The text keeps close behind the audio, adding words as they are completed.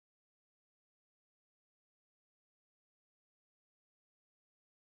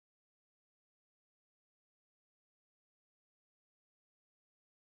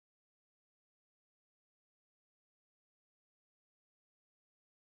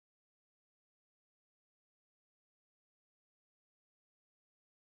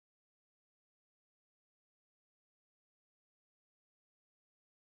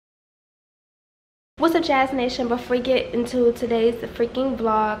What's up, Jazz Nation? Before we get into today's freaking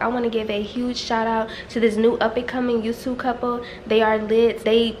vlog, I want to give a huge shout out to this new up and coming YouTube couple. They are lit.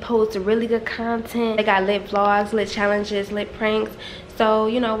 They post really good content. They got lit vlogs, lit challenges, lit pranks. So,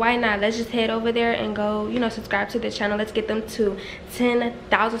 you know, why not? Let's just head over there and go, you know, subscribe to the channel. Let's get them to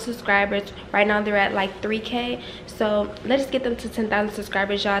 10,000 subscribers. Right now they're at like 3K. So let's just get them to 10,000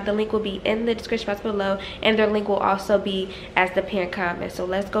 subscribers, y'all. The link will be in the description box below, and their link will also be as the pinned comment. So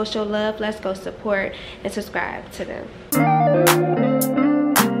let's go show love, let's go support and subscribe to them.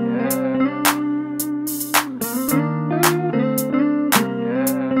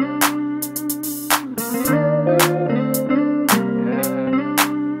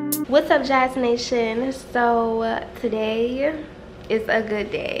 What's up, Jazz Nation? So today is a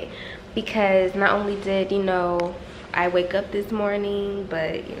good day because not only did, you know, I wake up this morning,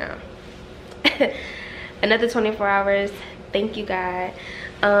 but you know, another 24 hours, thank you God.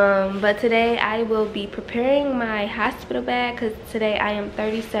 But today I will be preparing my hospital bag because today I am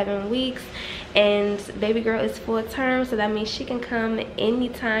 37 weeks and baby girl is full term, so that means she can come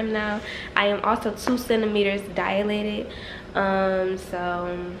anytime now. I am also 2 centimeters dilated,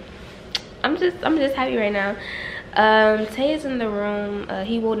 so I'm just happy right now. Tay is in the room.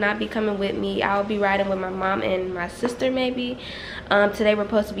 He will not be coming with me. I'll be riding with my mom and my sister maybe. Today we're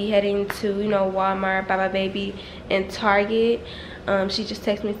supposed to be heading to, you know, Walmart, buy my baby, and Target. She just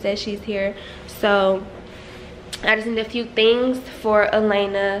texted me, said she's here. So I just need a few things for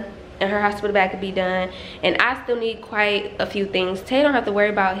Elena and her hospital bag to be done, and I still need quite a few things. Tay don't have to worry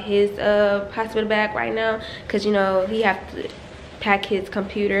about his hospital bag right now because, you know, he have to pack his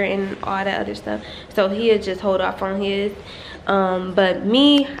computer and all that other stuff, so he'll just hold off on his. But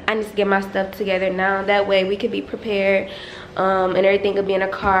me, I need to get my stuff together now. That way we could be prepared, and everything could be in a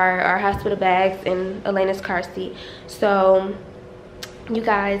car, our hospital bags and Elena's car seat. So you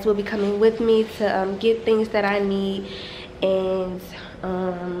guys will be coming with me to get things that I need. And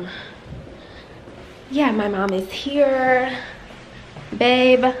yeah, my mom is here.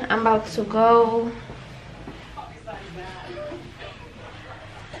 Babe, I'm about to go.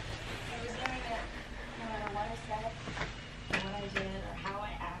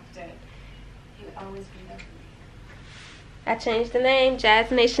 I changed the name,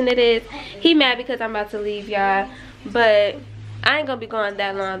 Jazz Nation it is. He mad because I'm about to leave, y'all, but I ain't gonna be going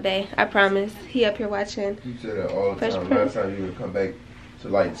that long, babe. I promise. He up here watching. You said that all the time. Last time you would come back to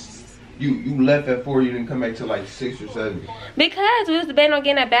like, you left at 4, you didn't come back till like 6 or 7. Because we was debating on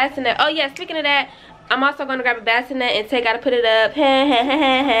getting that bassinet. Oh yeah, speaking of that, I'm also gonna grab a bassinet and Tay gotta put it up.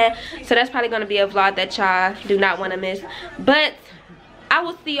 So that's probably gonna be a vlog that y'all do not want to miss. But I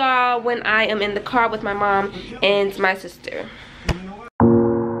will see y'all when I am in the car with my mom and my sister.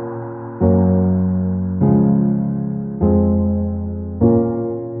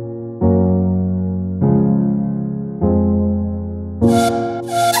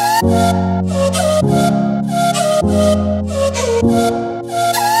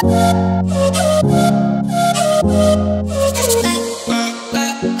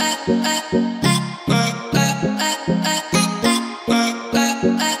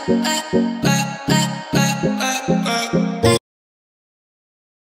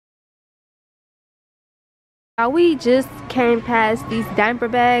 We just came past these diaper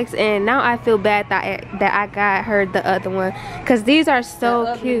bags, and now I feel bad that I got her the other one, because these are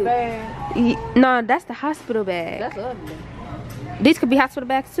so cute. No, that's the hospital bag. That's ugly. These could be hospital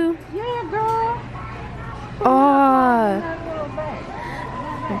bags too? Yeah, girl. Oh,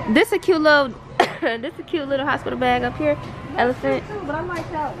 this a cute little this a cute little hospital bag up here. Elephant. But I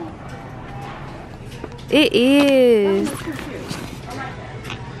like that one. It is.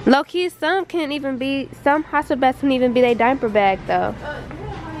 Low key, some hospital bags can't even be their diaper bag though.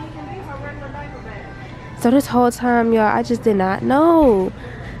 So this whole time, y'all, I just did not know.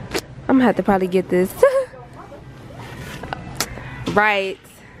 I'm gonna have to probably get this. Right.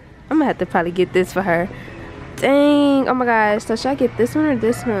 I'm gonna have to probably get this for her. Dang. Oh my gosh. So should I get this one or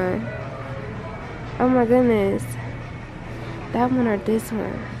this one? Oh my goodness. That one or this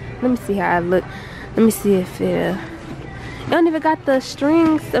one? Let me see how I look. Let me see if it... You don't even got the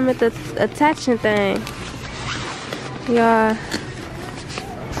strings, I mean the attaching thing. Yeah.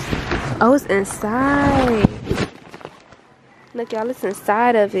 Oh, it's inside. Look, y'all, it's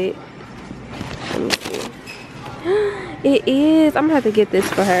inside of it. Let me see. It is. I'm gonna have to get this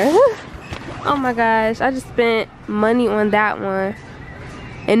for her. Oh my gosh, I just spent money on that one.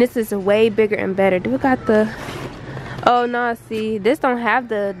 And this is way bigger and better. Do we got the... Oh no, see, this don't have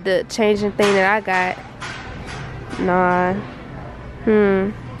the changing thing that I got. Nah.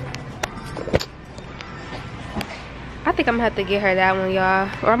 I think I'm gonna have to get her that one, y'all.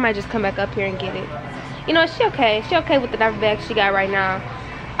 Or I might just come back up here and get it. you know, she okay. She okay with the diaper bag she got right now.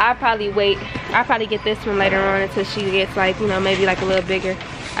 I'll probably get this one later on until she gets like, you know, maybe like a little bigger,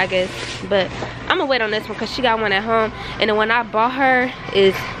 I guess. But I'm gonna wait on this one because she got one at home, and the one I bought her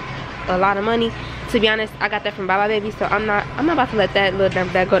is a lot of money. To be honest, I got that from Bye Bye Baby, so I'm not about to let that little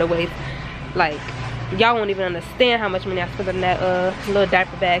diaper bag go to waste. Like, y'all won't even understand how much money I spent on that little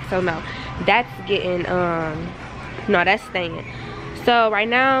diaper bag. So no, that's getting no, that's staying. So right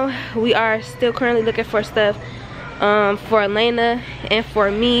now we are still currently looking for stuff for Elena and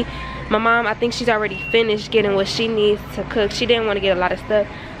for me. My mom, I think she's already finished getting what she needs to cook. She didn't want to get a lot of stuff,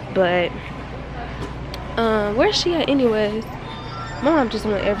 but where's she at anyways? My mom just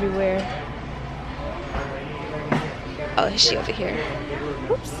went everywhere. Oh, is she over here?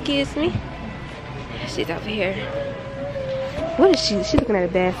 Oops, excuse me. She's over here. What is she? She's looking at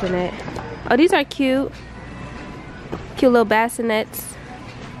a bassinet. Oh, these are cute. Cute little bassinets.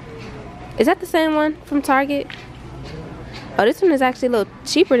 Is that the same one from Target? Oh, this one is actually a little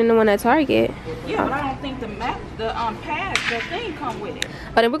cheaper than the one at Target. Yeah, but I don't think the pads, that thing come with it.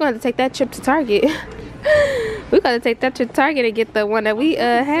 Oh, then we're going to take that trip to Target. We're going to take that trip to Target and get the one that we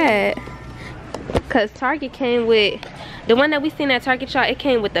had. Because Target came with, the one that we seen at Target shop, it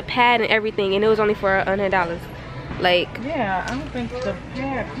came with the pad and everything, and it was only for $100. Like, yeah, I don't think the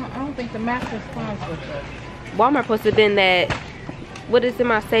pad, I don't think the mattress comes with it. Walmart supposed to have been that, what is it,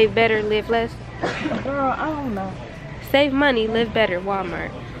 my save better, live less? Girl, I don't know. Save money, live better,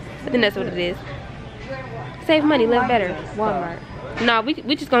 Walmart. I think that's what it is. Save money, live better, Walmart. No,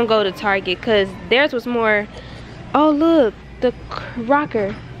 we just gonna go to Target because theirs was more. Oh look, the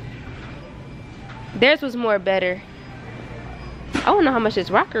rocker. Theirs was more better. I don't know how much this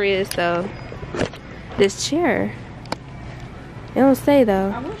rocker is though. This chair. It don't say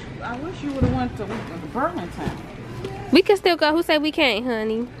though. I wish you would have went to Burlington. We can still go. Who said we can't,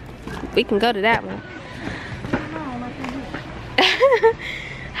 honey? We can go to that one.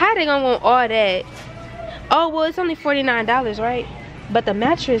 How they gonna want all that? Oh well, it's only $49, right? But the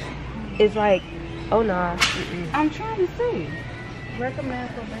mattress is like, oh nah. I'm trying to see. Recommend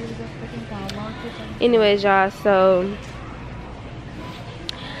for babies that's looking for a long kitchen. Anyways, y'all, so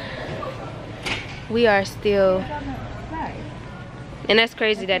we are still, and that's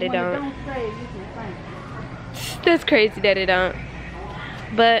crazy that it don't. That's crazy that it don't.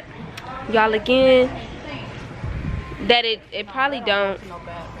 But y'all, again, that it probably don't.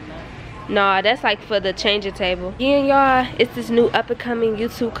 Nah, that's like for the changing table. Again, y'all, it's this new up and coming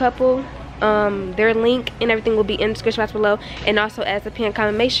YouTube couple. Their link and everything will be in the description box below, and also as a pinned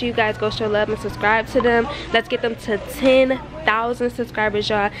comment. Make sure you guys go show love and subscribe to them. Let's get them to 10,000 subscribers,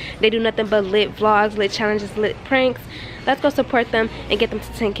 y'all. They do nothing but lit vlogs, lit challenges, lit pranks. Let's go support them and get them to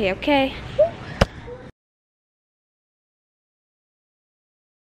 10K, okay?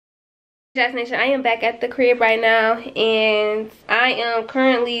 Jazz Nation, I am back at the crib right now, and I am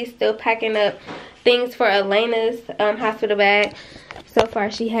currently still packing up things for Elena's hospital bag. So far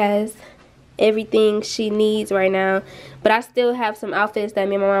she has everything she needs right now, but I still have some outfits that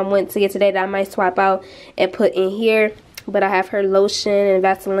me and my mom went to get today that I might swap out and put in here. But I have her lotion and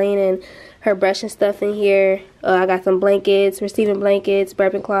Vaseline and her brush and stuff in here. I got some blankets, receiving blankets,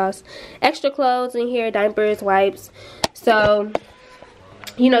 burping cloths, extra clothes in here, diapers, wipes. So,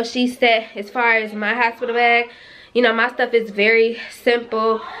 you know, she said as far as my hospital bag, you know, my stuff is very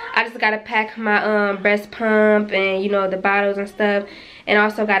simple. I just gotta pack my breast pump and, you know, the bottles and stuff, and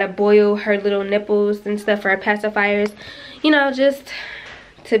also gotta boil her little nipples and stuff for her pacifiers, you know, just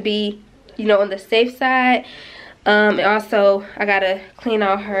to be, you know, on the safe side. And also I gotta clean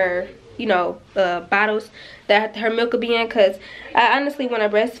out her, you know, bottles that her milk will be in, because I honestly want to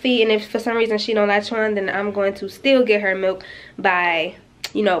breastfeed, and if for some reason she don't latch on, then I'm going to still get her milk by,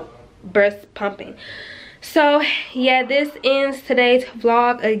 you know, breast pumping. So yeah, this ends today's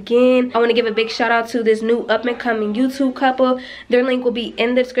vlog. Again, I want to give a big shout out to this new up and coming YouTube couple. Their link will be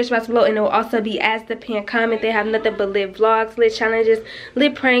in the description box below, and it will also be as the pinned comment. They have nothing but lit vlogs, lit challenges,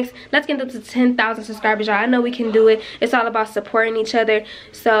 lit pranks. Let's get them to 10,000 subscribers, y'all. I know we can do it. It's all about supporting each other.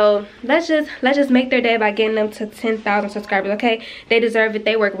 So let's just make their day by getting them to 10,000 subscribers, okay? They deserve it.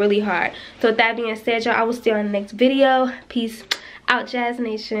 They work really hard. So with that being said, y'all, I will see you on the next video. Peace out, Jazz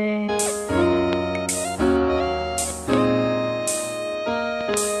Nation.